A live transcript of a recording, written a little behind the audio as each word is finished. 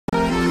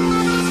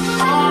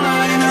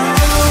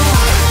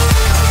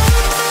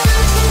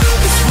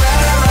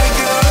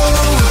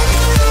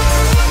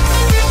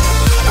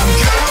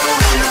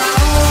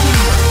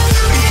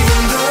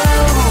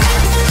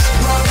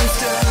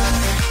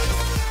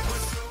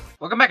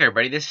Welcome back,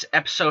 everybody. This is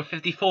episode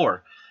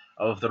 54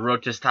 of the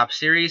Road to the Top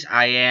series.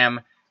 I am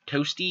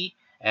Toasty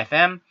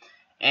FM,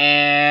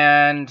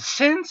 and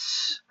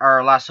since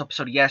our last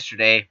episode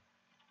yesterday,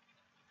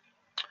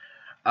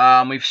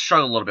 we've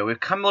struggled a little bit. We've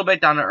come a little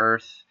bit down to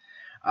earth.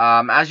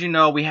 As you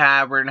know, we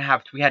had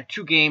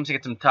 2 games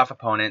against some tough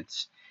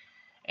opponents,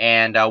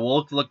 and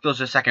we'll look at those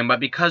in a second.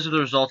 But because of the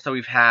results that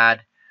we've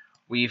had,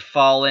 we've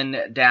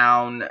fallen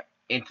down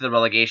into the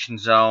relegation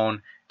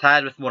zone,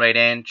 tied with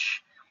Moreirense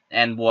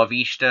and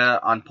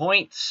Boavista on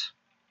points.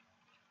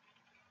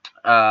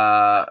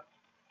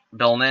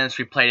 Belenenses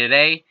we play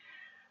today,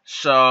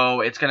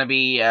 so it's going to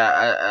be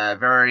a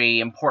very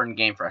important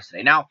game for us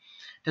today. Now,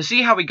 to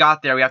see how we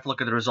got there, we have to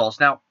look at the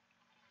results. Now,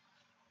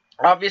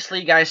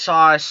 obviously, you guys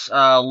saw us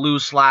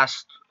lose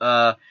last.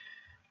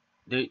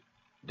 Did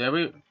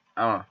we?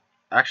 Oh,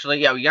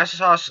 actually, yeah, you guys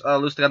saw us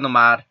lose to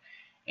Gondomar.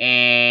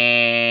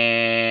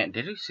 And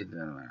did we see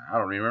that? I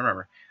don't even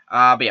remember.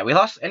 But yeah, we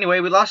lost.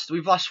 Anyway, we've lost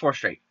 4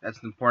 straight. That's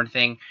the important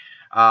thing.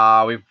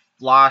 We've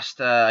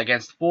lost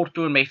against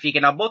Porto and Benfica.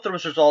 Now, both of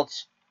those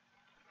results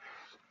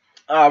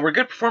were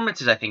good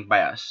performances, I think,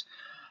 by us.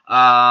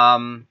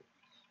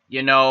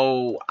 You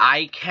know,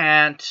 I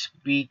can't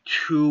be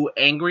too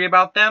angry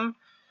about them.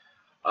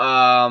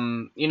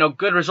 You know,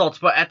 good results.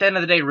 But at the end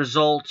of the day,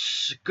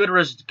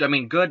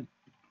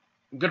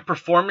 good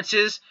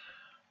performances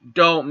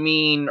don't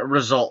mean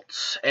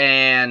results.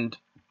 And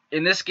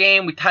in this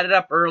game, we tied it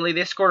up early.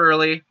 They scored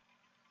early,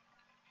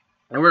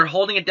 and we were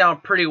holding it down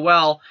pretty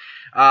well.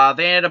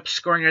 They ended up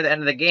scoring at the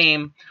end of the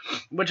game,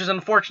 which is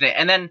unfortunate.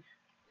 And then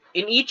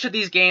in each of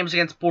these games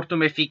against Porto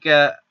and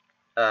Benfica,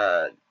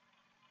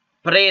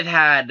 Paredes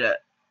had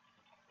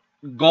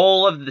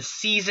goal of the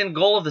season,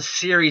 goal of the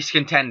series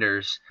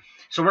contenders.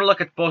 So we're going to look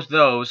at both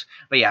those.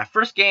 But yeah,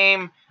 first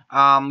game,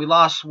 we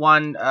lost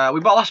one. We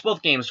lost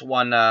both games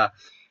 1-2.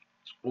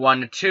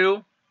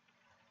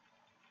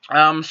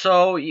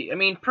 So I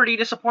mean, pretty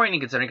disappointing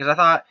considering, because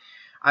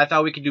I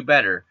thought we could do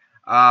better.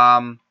 This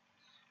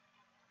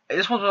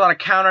one was on a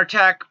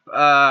counterattack,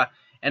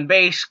 and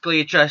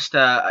basically just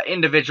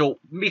individual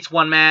beats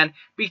one man,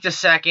 beats the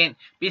second,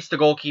 beats the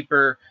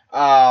goalkeeper.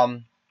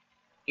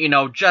 You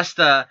know, just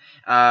a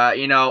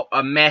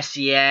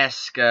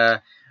Messi-esque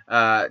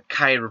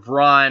kind of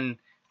run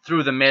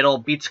through the middle,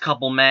 beats a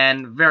couple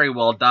men, very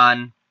well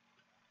done.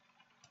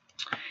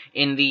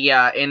 In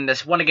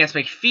this one against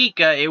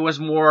Benfica, it was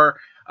more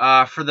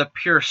for the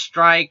pure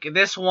strike.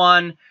 This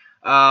one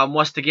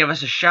was to give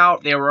us a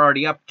shout. They were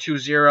already up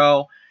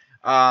 2-0.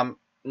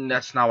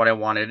 That's not what I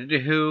wanted to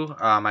do.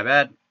 My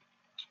bad.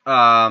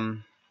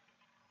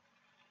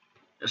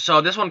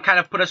 So this one kind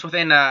of put us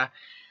within a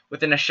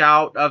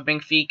shout of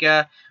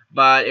Benfica,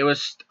 but it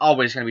was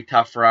always going to be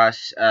tough for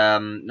us,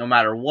 no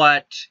matter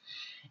what.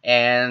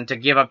 And to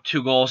give up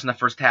 2 goals in the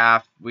first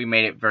half, we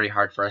made it very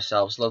hard for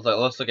ourselves.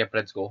 Let's look at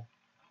Paredes' goal.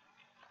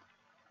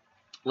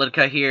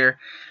 Lidka here,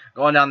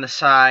 going down the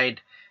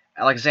side,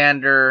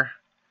 Alexander,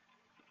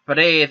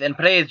 Paredes, and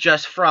Paredes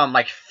just from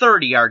like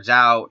 30 yards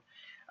out,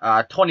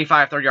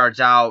 25, 30 yards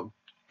out,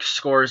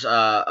 scores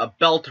a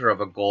belter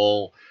of a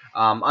goal,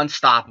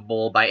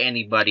 unstoppable by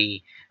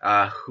anybody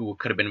who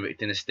could have been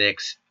within the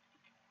sticks.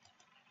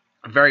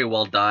 Very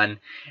well done.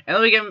 And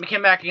then we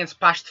came back against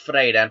Paços de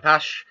Ferreira, and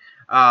Paços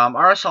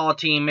are a solid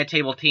team,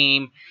 mid-table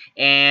team,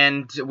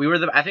 and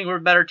I think we were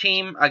a better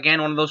team.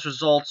 Again, one of those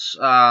results.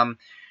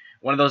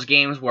 One of those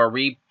games where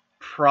we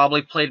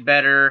probably played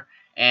better,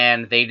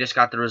 and they just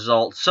got the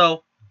result.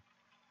 So,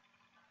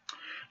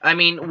 I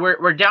mean,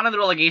 we're down in the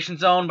relegation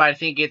zone, but I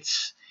think I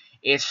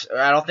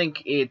don't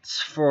think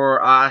it's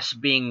for us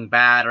being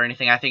bad or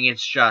anything. I think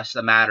it's just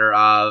a matter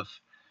of,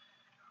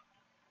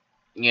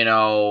 you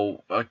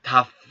know, a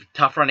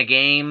tough run of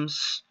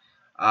games.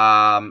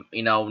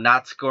 You know,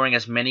 not scoring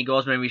as many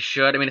goals maybe we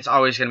should. I mean, it's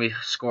always going to be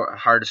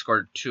hard to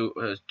score two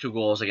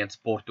goals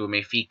against Porto and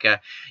Benfica.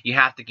 You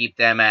have to keep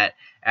them at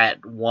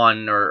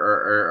 1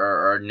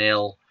 or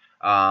 0.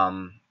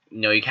 You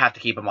know, you have to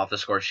keep them off the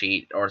score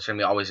sheet, or it's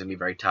always going to be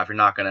very tough. You're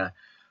not going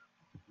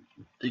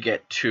to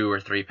get 2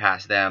 or 3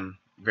 past them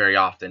very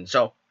often.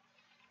 So,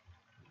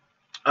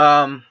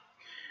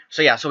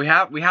 yeah. So we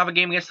have a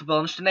game against the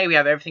Belenenses today. We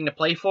have everything to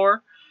play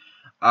for.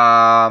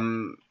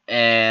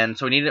 And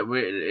so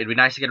it'd be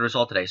nice to get a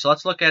result today. So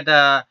let's look at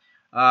the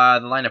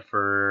lineup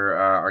for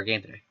our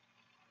game today.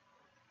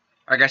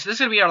 Alright, guys, so this is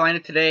going to be our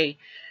lineup today.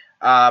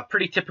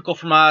 Pretty typical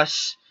from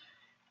us.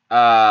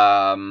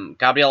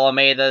 Gabriel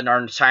Almeida,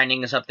 our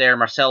signing, is up there.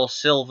 Marcelo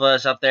Silva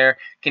is up there.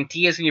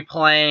 Cantilla is going to be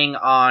playing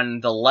on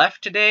the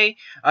left today.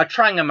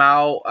 Trying him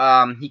out.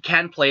 He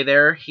can play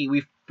there.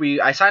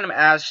 I signed him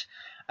as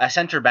a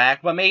center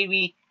back, but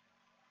maybe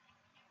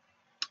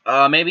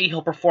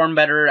he'll perform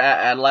better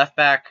at left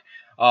back.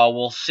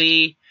 We'll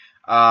see.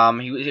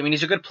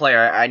 He's a good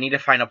player. I need to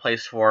find a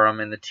place for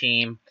him in the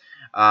team.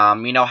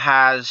 You know,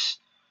 has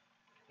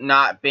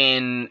not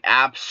been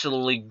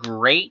absolutely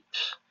great,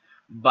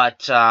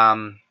 but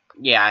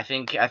yeah, I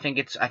think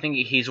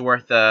he's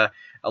worth a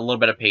little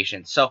bit of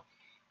patience. So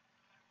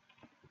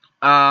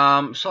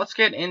So let's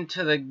get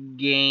into the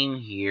game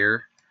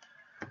here.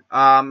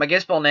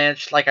 Against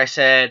Belenenses, like I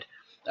said,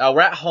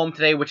 we're at home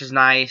today, which is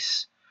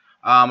nice.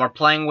 We're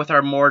playing with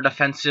our more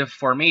defensive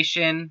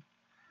formation.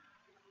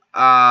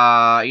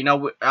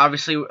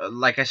 Obviously,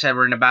 like I said,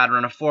 we're in a bad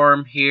run of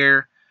form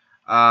here.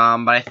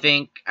 But I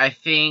think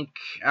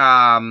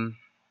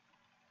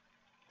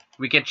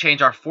we can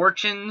change our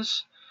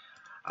fortunes.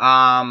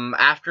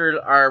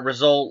 After our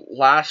result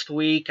last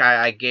week,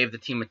 I gave the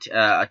team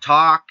a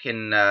talk,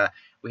 and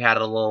we had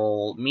a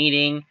little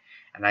meeting,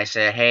 and I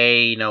said,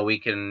 hey, we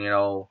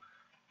can,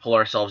 pull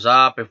ourselves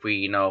up if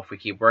we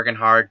keep working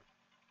hard,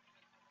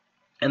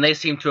 and they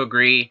seem to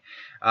agree.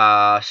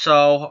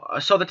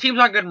 So the team's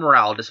on good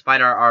morale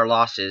despite our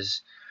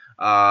losses,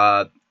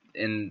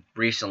 in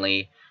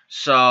recently.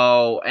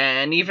 So,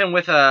 and even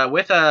with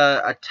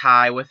a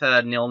tie, with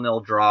a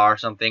 0-0 draw or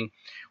something,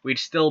 we'd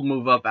still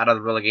move up out of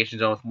the relegation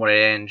zone with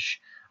Moreirense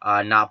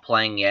not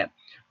playing yet.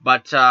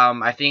 But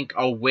I think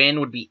a win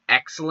would be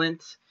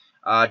excellent,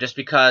 just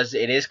because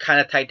it is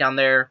kind of tight down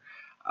there.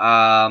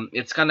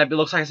 It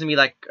looks like it's gonna be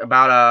like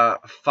about a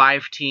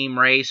 5-team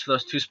race for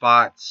those 2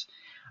 spots.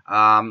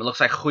 It looks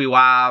like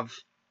Huiwav.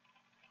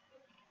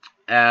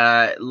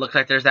 It looks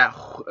like there's that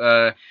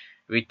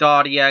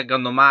Vitoria,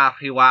 Gondomar,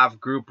 Huiwav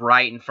group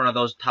right in front of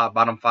those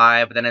bottom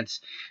 5. But then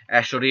it's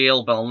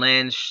Estoril,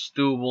 Belenenses,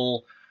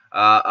 Setúbal,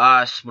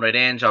 us,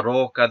 Moreirense,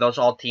 Aroca. Those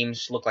all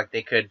teams look like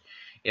they could,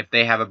 if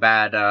they have a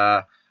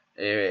bad,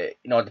 it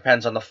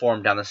depends on the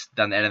form down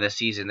the end of the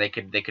season, they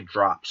could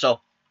drop. So,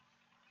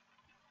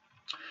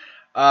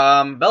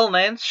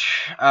 Belenenses,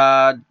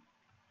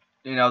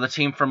 the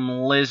team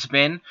from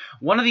Lisbon,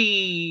 one of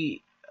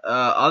the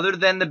other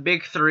than the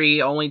big 3,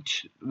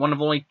 one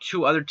of only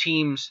 2 other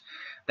teams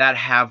that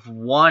have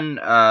won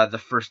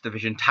the first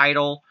division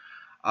title.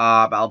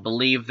 I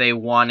believe they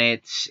won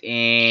it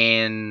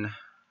in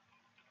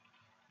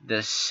the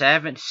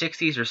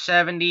 60s or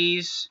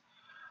 70s.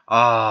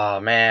 Oh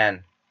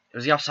man,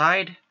 was he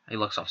offside? He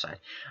looks offside.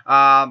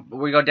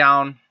 We go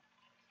down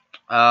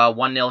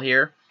 1-0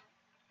 here.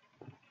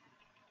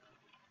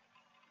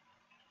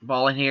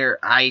 Ball in here.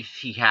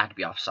 He had to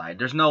be offside.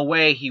 There's no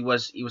way he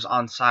was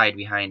onside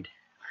behind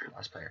our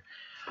last player.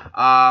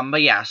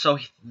 But yeah, so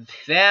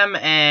them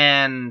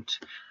and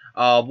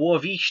Boa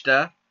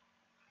Vista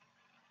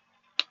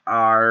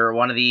are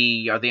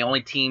the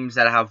only teams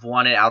that have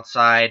won it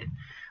outside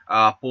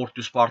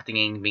Porto, Sporting,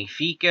 and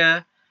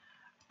Benfica.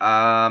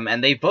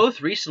 And they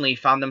both recently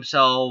found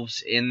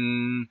themselves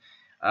in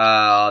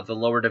the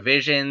lower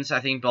divisions. I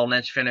think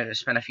Belenenses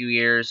spent a few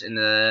years in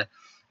the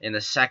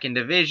 2nd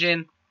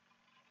division.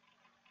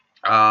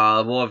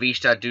 Boa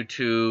Vista, due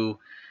to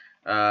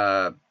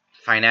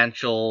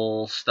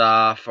financial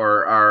stuff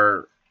or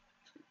our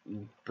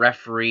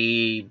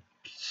referee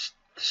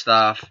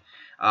stuff,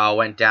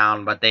 went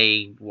down. But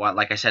they won,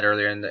 like I said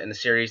earlier in the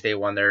series, they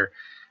won their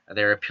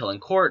appeal in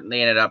court, and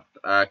they ended up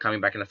coming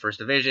back in the 1st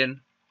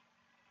division.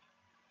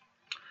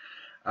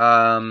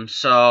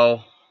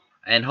 So,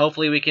 and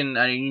hopefully we can.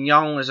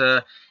 Young is one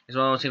of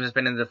those teams that's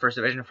been in the 1st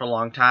division for a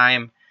long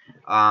time.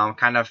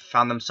 Kind of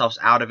found themselves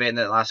out of it in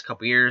the last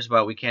couple years,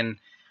 but we can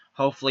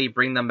hopefully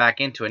bring them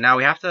back into it. Now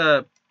we have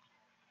to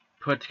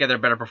put together a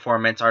better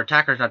performance. Our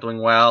attacker's not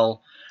doing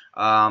well.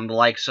 The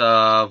likes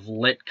of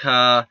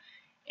Litka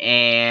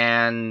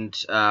and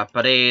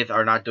Paredes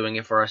are not doing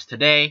it for us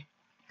today.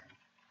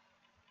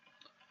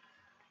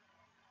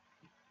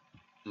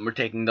 We're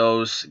taking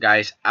those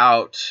guys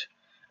out,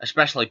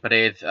 especially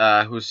Paredes,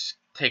 who's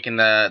taking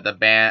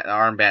the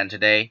armband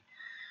today.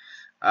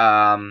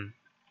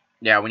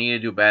 Yeah, we need to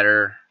do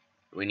better.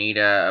 We need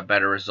a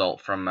better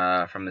result from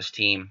this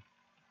team.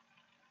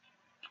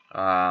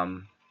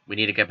 We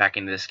need to get back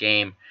into this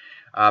game.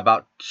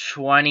 About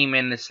 20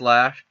 minutes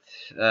left,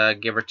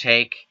 give or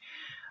take.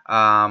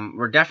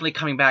 We're definitely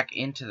coming back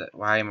into the.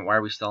 Why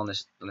are we still in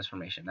this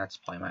formation? That's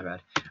probably my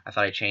bad. I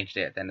thought I changed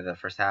it at the end of the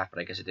 1st half,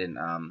 but I guess it didn't.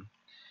 I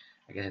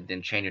guess it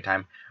didn't change in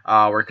time.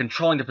 We're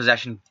controlling the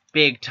possession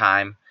big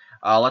time.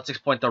 Let's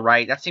exploit the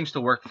right. That seems to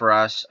work for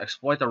us.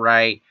 Exploit the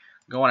right.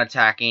 Go on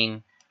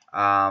attacking.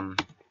 That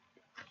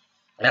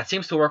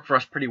seems to work for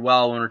us pretty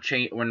well when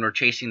we're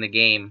chasing the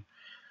game.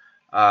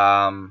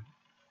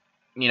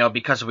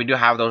 Because we do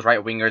have those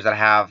right wingers that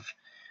have,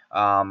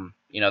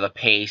 the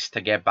pace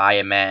to get by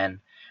a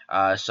man.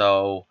 With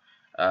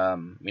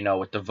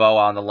Devoe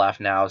on the left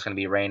now, it's going to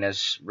be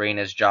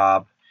Reyna's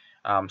job.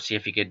 See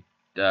if he could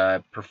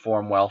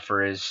perform well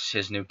for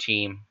his new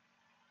team.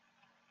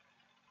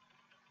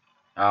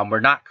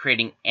 We're not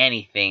creating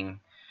anything.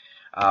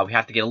 We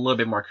have to get a little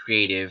bit more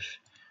creative,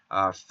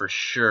 for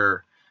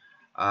sure.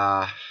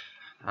 I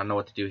don't know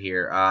what to do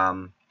here.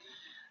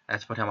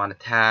 Let's put him on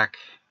attack.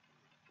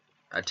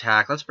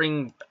 Let's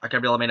bring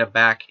Gabriel Almeida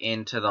back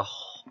into the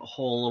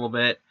hole a little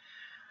bit.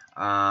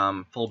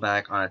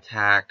 Fullback on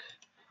attack.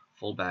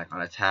 Fullback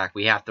on attack.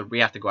 We have to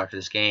go after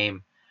this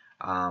game.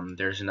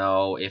 There's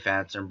no ifs,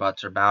 ands, or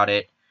buts about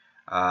it.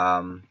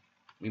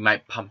 We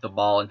might pump the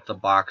ball into the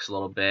box a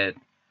little bit.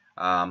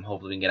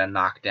 Hopefully we can get a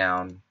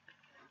knockdown.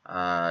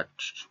 Pump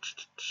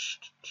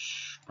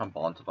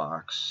ball into the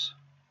box.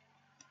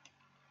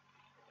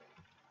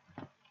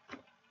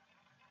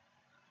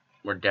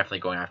 we're definitely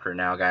going after it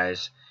now,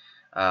 guys.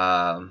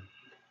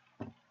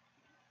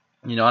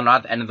 You know,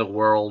 not the end of the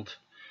world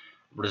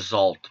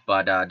result,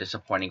 but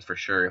disappointing for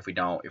sure if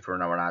we're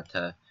not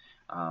to,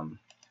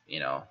 you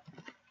know,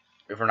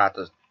 if we're not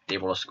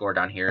able to score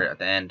down here at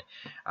the end.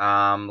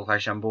 Looks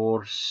like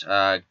Chambour's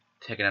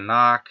taking a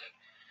knock.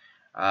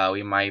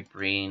 We might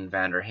bring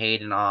Van der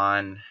Hayden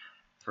on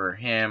for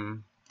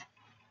him.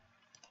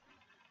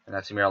 And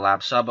that's a Mirror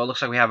Lab sub. But it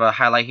looks like we have a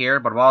highlight here.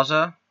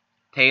 Barbosa,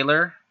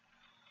 Taylor.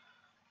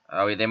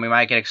 Then we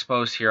might get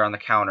exposed here on the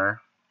counter.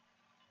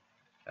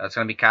 That's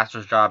going to be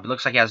Castro's job. It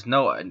looks like he has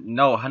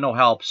no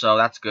help, so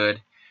that's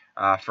good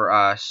for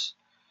us.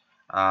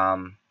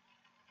 Barbosa,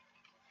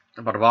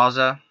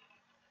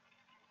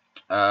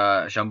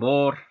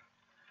 Chambour,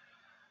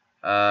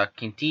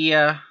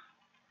 Quintilla,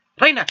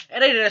 Reina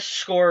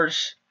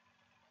scores.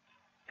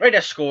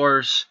 Reina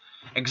scores.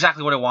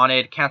 Exactly what I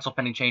wanted. Cancel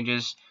pending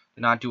changes.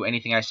 Did not do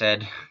anything I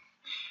said.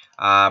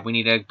 We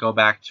need to go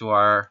back to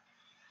our...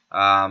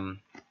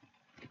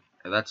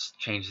 let's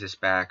change this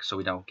back so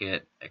we don't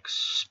get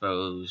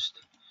exposed.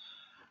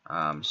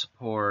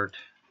 Support.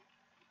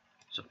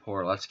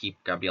 Let's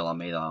keep Gabriel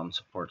Almeida on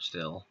support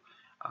still.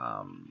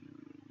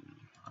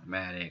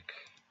 Automatic.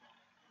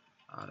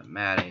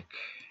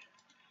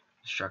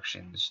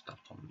 Instructions. Stop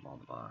on the ball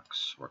in the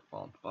box. Work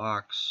ball in the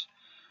box.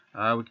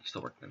 We can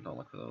still work. Don't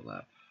look for the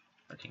overlap.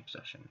 Our team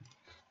possession.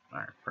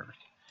 Alright, perfect.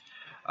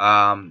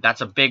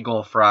 That's a big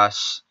goal for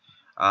us.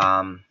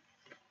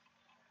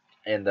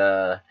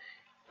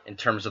 In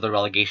terms of the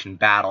relegation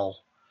battle,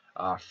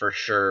 for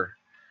sure.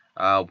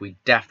 We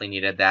definitely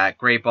needed that.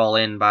 Great ball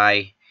in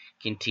by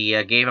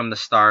Quintilla. Gave him the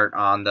start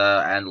on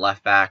the end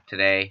left back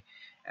today.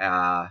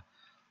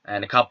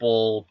 And a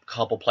couple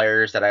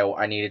players that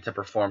I needed to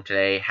perform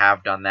today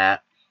have done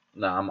that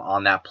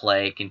on that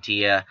play.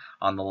 Quintilla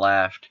on the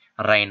left,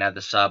 Reina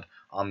the sub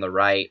on the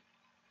right,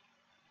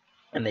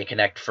 and they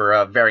connect for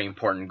a very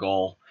important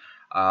goal.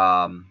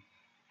 And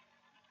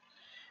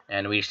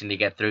we just need to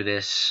get through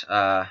this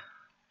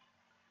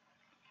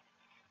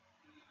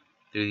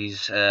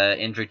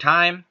injury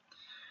time.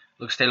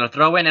 Looks Taylor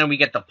throw in, and we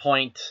get the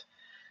point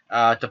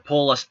to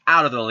pull us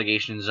out of the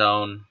relegation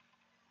zone.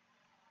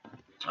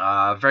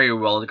 Very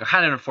well.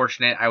 Kind of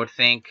unfortunate, I would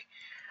think.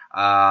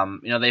 You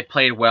know, they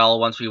played well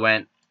once we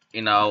went,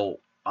 you know,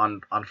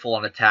 on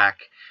full-on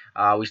attack.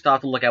 We still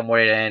have to look at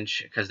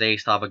Moreirense because they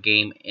still have a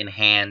game in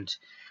hand.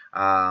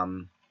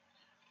 But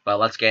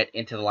let's get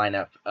into the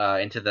lineup,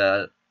 into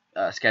the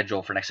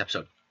schedule for next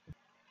episode.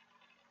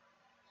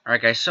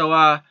 Alright, guys. So,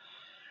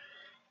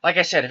 like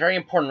I said, a very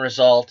important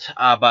result.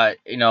 But,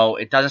 you know,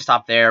 it doesn't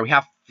stop there. We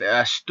have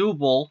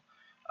Stubble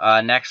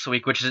next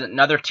week, which is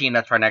another team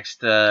that's right next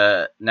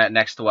to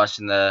us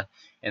in the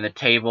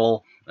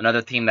table.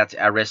 Another team that's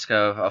at risk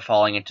of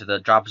falling into the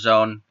drop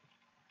zone.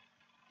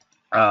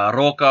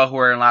 Roca, who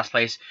are in last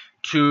place.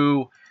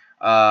 Two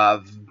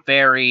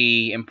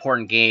very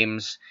important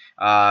games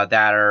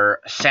that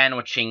are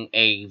sandwiching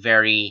a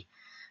very,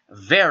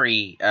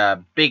 very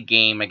big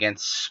game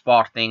against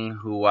Sporting,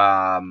 who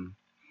well,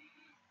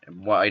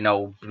 you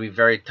know, will be a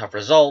very tough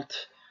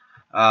result.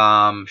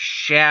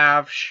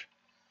 Chaves.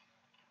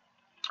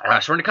 So we're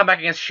going to come back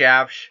against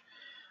Chaves.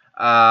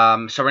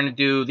 So we're going to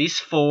do these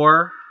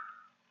 4,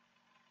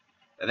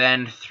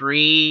 then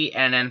 3,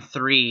 and then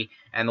 3,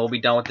 and we'll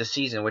be done with the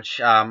season, which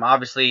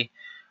obviously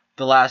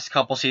the last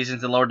couple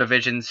seasons in lower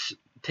divisions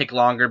take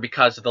longer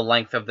because of the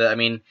length of the... I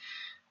mean,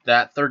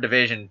 that 3rd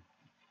division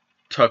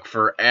took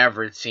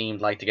forever, it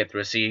seemed like, to get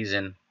through a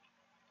season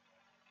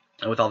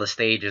with all the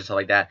stages and stuff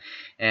like that.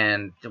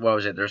 And what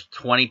was it? There's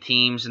 20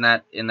 teams in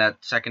that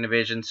 2nd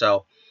division,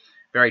 so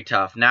very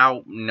tough.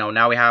 Now, you know,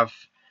 now we have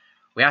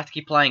to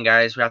keep playing,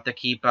 guys. We have to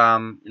keep,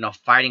 you know,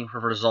 fighting for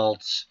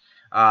results.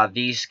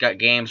 These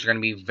games are going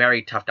to be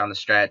very tough down the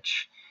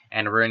stretch,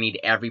 and we're going to need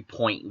every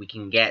point we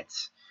can get.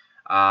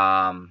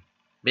 But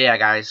yeah,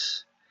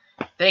 guys,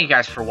 thank you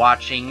guys for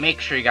watching. Make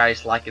sure you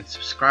guys like and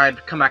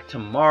subscribe. Come back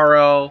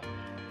tomorrow,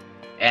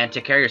 and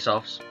take care of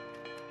yourselves.